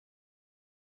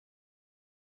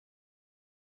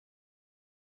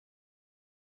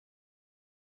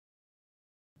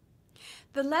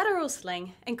The lateral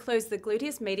sling includes the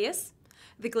gluteus medius,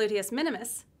 the gluteus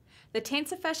minimus, the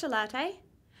tensor fasciae latae,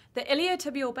 the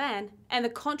iliotibial band, and the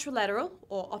contralateral,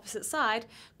 or opposite side,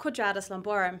 quadratus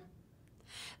lumborum.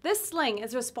 This sling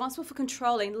is responsible for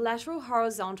controlling lateral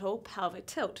horizontal pelvic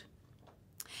tilt.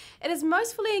 It is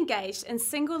most fully engaged in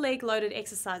single leg loaded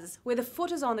exercises where the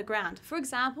foot is on the ground, for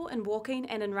example in walking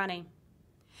and in running.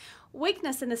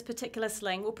 Weakness in this particular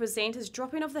sling will present as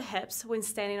dropping of the hips when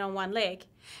standing on one leg,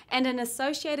 and an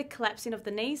associated collapsing of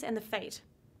the knees and the feet.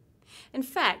 In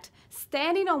fact,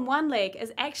 standing on one leg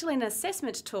is actually an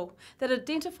assessment tool that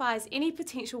identifies any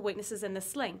potential weaknesses in the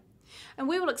sling, and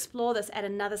we will explore this at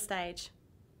another stage.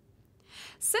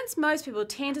 Since most people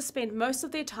tend to spend most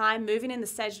of their time moving in the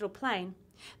sagittal plane,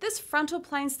 this frontal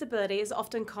plane stability is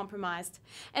often compromised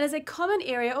and is a common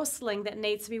area or sling that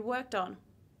needs to be worked on.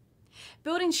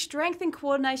 Building strength and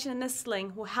coordination in this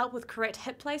sling will help with correct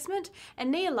hip placement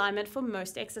and knee alignment for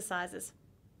most exercises.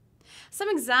 Some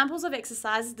examples of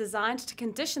exercises designed to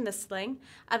condition this sling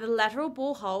are the lateral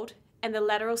ball hold and the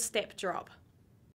lateral step drop.